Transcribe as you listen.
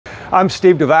I'm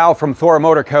Steve Duval from Thor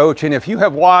Motor Coach, and if you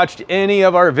have watched any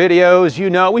of our videos, you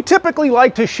know we typically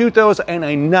like to shoot those in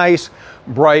a nice,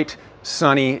 bright,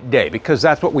 sunny day because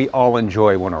that's what we all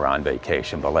enjoy when we're on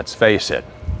vacation. But let's face it,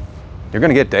 you're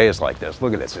going to get days like this.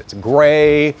 Look at this. It's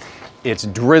gray, it's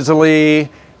drizzly.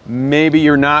 Maybe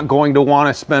you're not going to want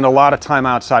to spend a lot of time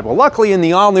outside. Well, luckily in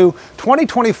the all-new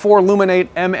 2024 Luminate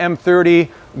MM30,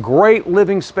 great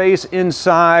living space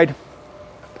inside.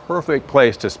 Perfect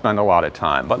place to spend a lot of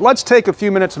time. But let's take a few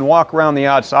minutes and walk around the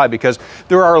outside because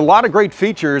there are a lot of great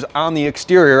features on the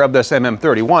exterior of this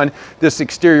MM31, this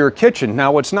exterior kitchen.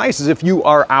 Now what's nice is if you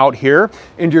are out here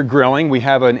and you're grilling, we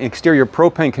have an exterior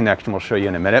propane connection we'll show you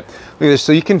in a minute. Look at this,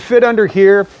 so you can fit under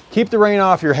here, keep the rain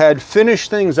off your head, finish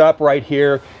things up right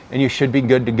here, and you should be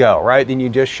good to go, right? Then you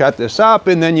just shut this up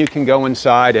and then you can go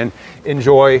inside and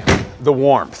enjoy the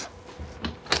warmth.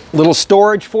 Little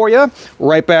storage for you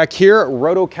right back here,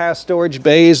 rotocast storage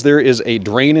bays. There is a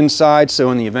drain inside,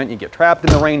 so in the event you get trapped in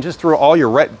the rain, just throw all your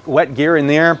wet gear in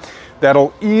there.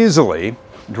 That'll easily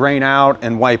drain out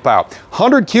and wipe out.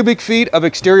 100 cubic feet of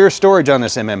exterior storage on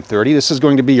this MM30. This is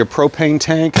going to be your propane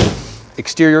tank,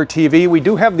 exterior TV. We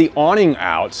do have the awning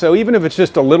out, so even if it's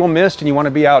just a little mist and you want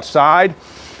to be outside,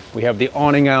 we have the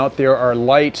awning out. There are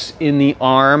lights in the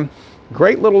arm.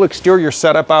 Great little exterior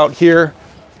setup out here.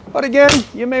 But again,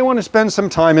 you may want to spend some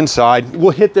time inside.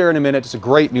 We'll hit there in a minute. It's a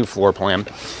great new floor plan.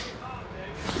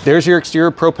 There's your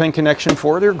exterior propane connection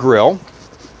for their grill,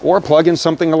 or plug in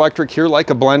something electric here like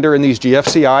a blender in these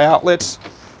GFCI outlets.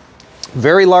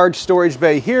 Very large storage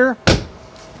bay here.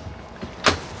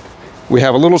 We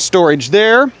have a little storage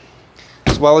there,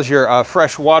 as well as your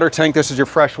fresh water tank. This is your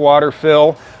fresh water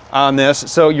fill on this.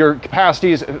 So your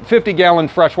capacity is 50-gallon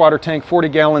freshwater tank, 40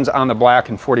 gallons on the black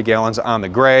and 40 gallons on the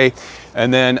gray.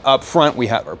 And then up front, we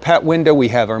have our pet window, we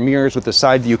have our mirrors with the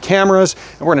side view cameras,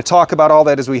 and we're gonna talk about all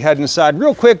that as we head inside.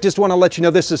 Real quick, just wanna let you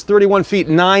know this is 31 feet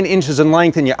 9 inches in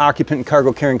length, and your occupant and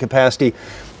cargo carrying capacity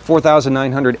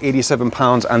 4,987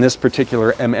 pounds on this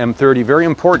particular MM30. Very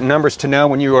important numbers to know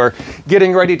when you are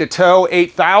getting ready to tow.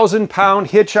 8,000-pound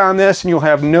hitch on this, and you'll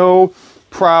have no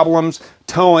problems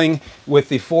towing with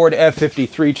the Ford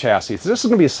F53 chassis. So this is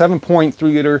going to be a 7.3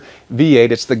 liter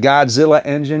V8. It's the Godzilla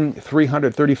engine,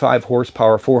 335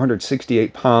 horsepower,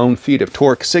 468 pound-feet of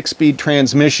torque, 6-speed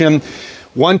transmission,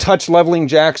 one-touch leveling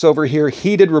jacks over here,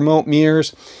 heated remote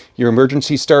mirrors, your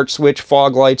emergency start switch,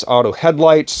 fog lights, auto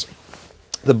headlights.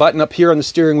 The button up here on the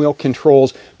steering wheel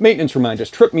controls maintenance reminders,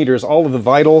 trip meters, all of the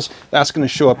vitals. That's going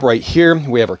to show up right here.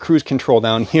 We have our cruise control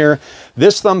down here.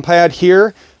 This thumb pad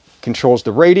here controls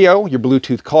the radio, your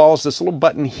Bluetooth calls. This little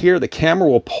button here, the camera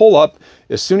will pull up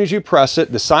as soon as you press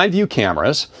it. The side view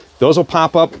cameras, those will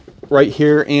pop up right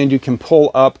here, and you can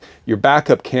pull up your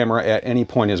backup camera at any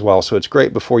point as well. So it's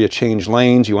great before you change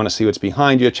lanes. You want to see what's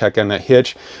behind you, check on that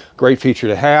hitch. Great feature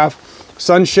to have.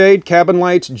 Sunshade, cabin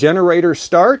lights, generator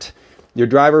start, your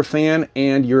driver fan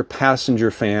and your passenger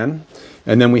fan.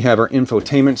 And then we have our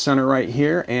infotainment center right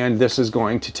here, and this is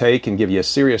going to take and give you a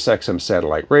Sirius XM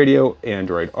satellite radio,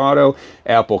 Android Auto,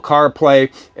 Apple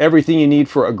CarPlay, everything you need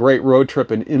for a great road trip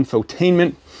and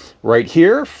infotainment right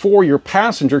here. For your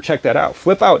passenger, check that out,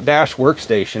 flip out dash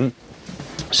workstation.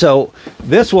 So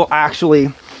this will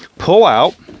actually pull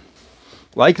out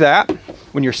like that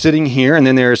when you're sitting here, and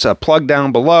then there's a plug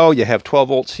down below. You have 12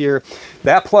 volts here.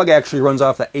 That plug actually runs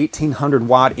off the 1800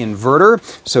 watt inverter,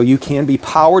 so you can be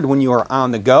powered when you are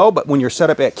on the go. But when you're set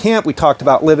up at camp, we talked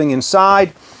about living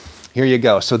inside. Here you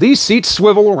go. So these seats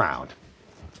swivel around.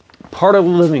 Part of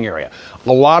the living area.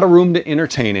 A lot of room to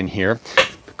entertain in here.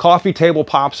 The coffee table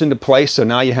pops into place, so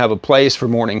now you have a place for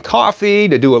morning coffee,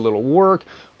 to do a little work,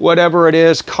 whatever it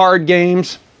is, card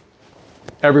games.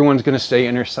 Everyone's going to stay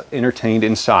entertained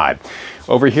inside.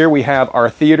 Over here we have our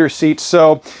theater seats,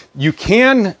 so you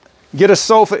can get a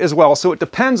sofa as well. So it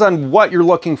depends on what you're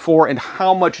looking for and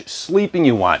how much sleeping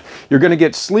you want. You're going to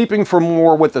get sleeping for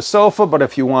more with the sofa, but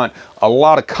if you want a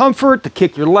lot of comfort to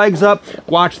kick your legs up,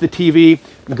 watch the TV,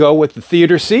 go with the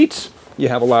theater seats. You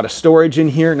have a lot of storage in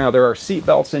here. Now there are seat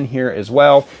belts in here as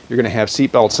well. You're going to have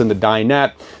seat belts in the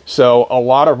dinette. So a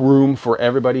lot of room for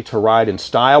everybody to ride in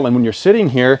style. And when you're sitting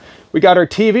here, we got our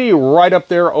TV right up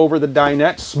there over the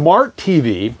dinette. Smart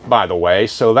TV, by the way.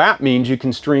 So that means you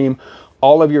can stream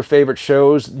all of your favorite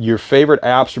shows. Your favorite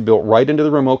apps are built right into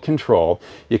the remote control.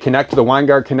 You connect to the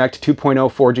WineGuard Connect 2.0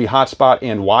 4G hotspot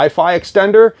and Wi-Fi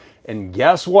extender. And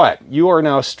guess what? You are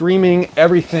now streaming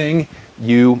everything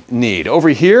you need. Over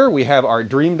here, we have our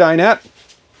Dream Dinette.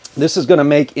 This is going to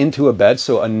make into a bed,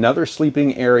 so another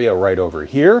sleeping area right over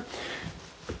here.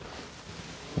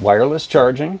 Wireless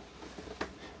charging.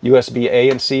 USB A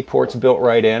and C ports built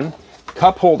right in.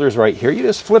 cup holders right here. You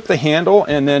just flip the handle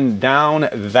and then down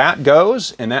that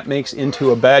goes, and that makes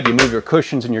into a bed. You move your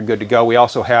cushions and you're good to go. We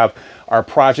also have our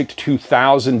Project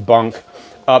 2000 bunk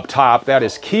up top. That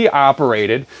is key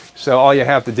operated. So all you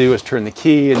have to do is turn the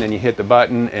key and then you hit the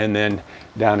button and then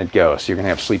down it goes. So you're gonna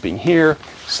have sleeping here,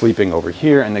 sleeping over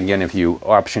here, and again, if you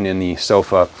option in the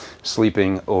sofa,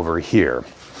 sleeping over here.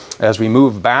 As we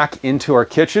move back into our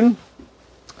kitchen,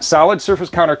 solid surface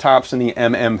countertops in the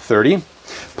MM30.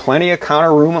 Plenty of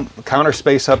counter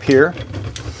space up here.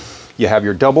 You have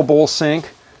your double bowl sink,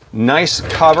 nice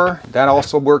cover. That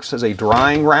also works as a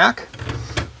drying rack.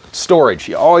 Storage,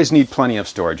 you always need plenty of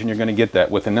storage, and you're going to get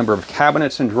that with a number of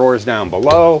cabinets and drawers down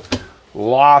below.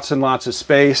 Lots and lots of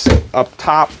space up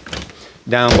top,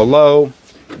 down below,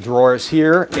 drawers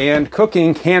here, and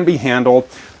cooking can be handled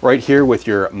right here with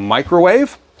your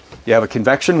microwave. You have a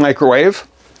convection microwave,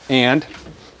 and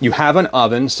you have an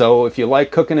oven, so if you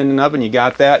like cooking in an oven, you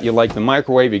got that. You like the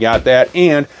microwave, you got that.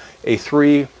 And a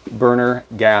 3-burner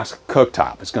gas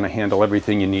cooktop. It's going to handle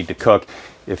everything you need to cook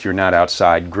if you're not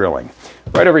outside grilling.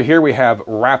 Right over here we have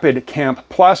Rapid Camp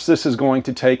Plus. This is going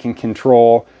to take and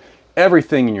control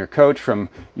everything in your coach, from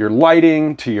your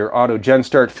lighting to your auto gen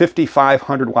start.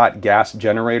 5,500 watt gas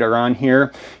generator on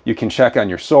here. You can check on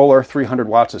your solar. 300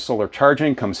 watts of solar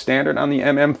charging comes standard on the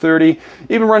MM30.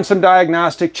 Even run some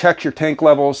diagnostic, check your tank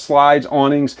levels, slides,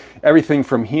 awnings, everything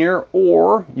from here.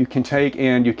 Or you can take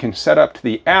and you can set up to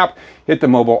the app, hit the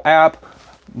mobile app,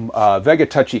 Vega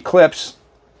Touch Eclipse.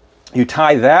 You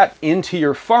tie that into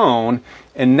your phone,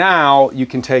 and now you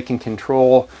can take and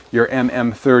control your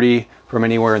MM30 from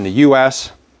anywhere in the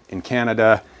US, in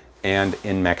Canada, and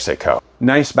in Mexico.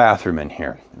 Nice bathroom in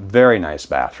here. Very nice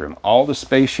bathroom. All the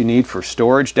space you need for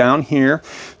storage down here.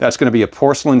 That's going to be a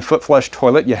porcelain foot flush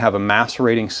toilet. You have a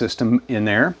macerating system in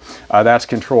there. That's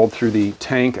controlled through the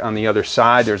tank on the other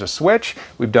side. There's a switch.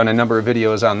 We've done a number of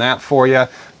videos on that for you.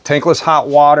 Tankless hot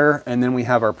water, and then we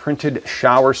have our printed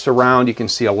shower surround. You can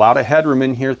see a lot of headroom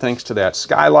in here thanks to that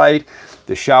skylight.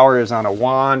 The shower is on a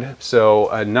wand, so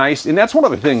a nice, and that's one of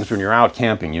the things when you're out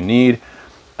camping, you need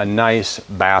a nice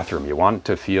bathroom. You want it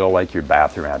to feel like your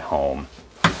bathroom at home.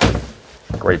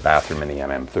 Great bathroom in the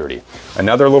MM30.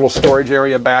 Another little storage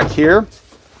area back here.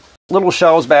 Little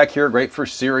shelves back here, great for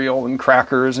cereal and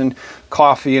crackers and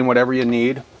coffee and whatever you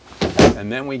need.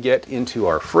 And then we get into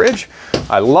our fridge.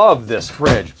 I love this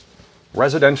fridge.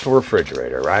 Residential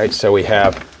refrigerator, right? So we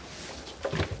have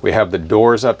the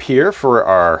doors up here for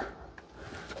our,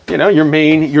 you know, your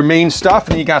main stuff,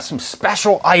 and you got some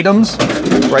special items.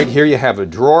 Right here you have a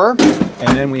drawer,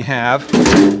 and then we have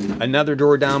another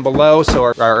door down below.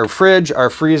 So our fridge, our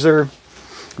freezer,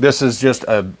 this is just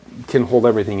can hold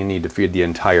everything you need to feed the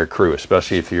entire crew,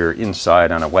 especially if you're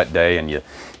inside on a wet day and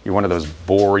you're one of those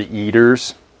boar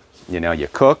eaters. You know, you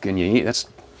cook and you eat. That's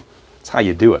how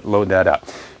you do it. Load that up.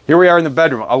 Here we are in the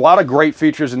bedroom. A lot of great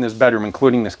features in this bedroom,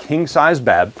 including this king-size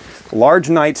bed, large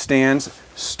nightstands,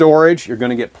 storage. You're going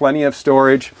to get plenty of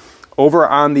storage. Over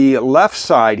on the left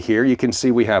side here, you can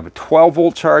see we have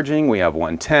 12-volt charging. We have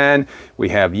 110. We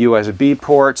have USB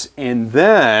ports. And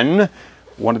then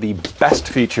one of the best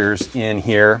features in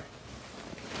here,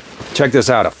 check this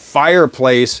out, a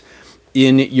fireplace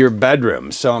in your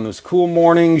bedroom. So on those cool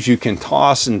mornings, you can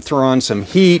toss and throw on some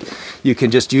heat. You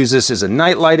can just use this as a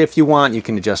night light if you want. You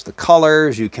can adjust the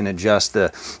colors. You can adjust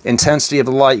the intensity of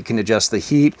the light. You can adjust the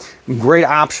heat. Great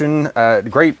option,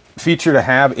 great feature to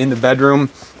have in the bedroom.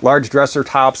 Large dresser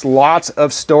tops, lots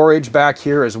of storage back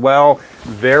here as well.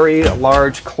 Very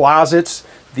large closets.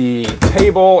 The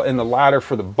table and the ladder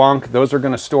for the bunk, those are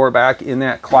going to store back in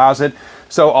that closet.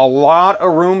 So a lot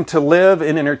of room to live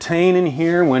and entertain in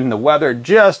here when the weather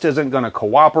just isn't going to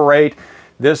cooperate.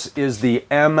 This is the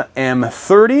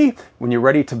MM30. When you're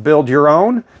ready to build your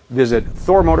own, visit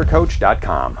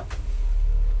thormotorcoach.com.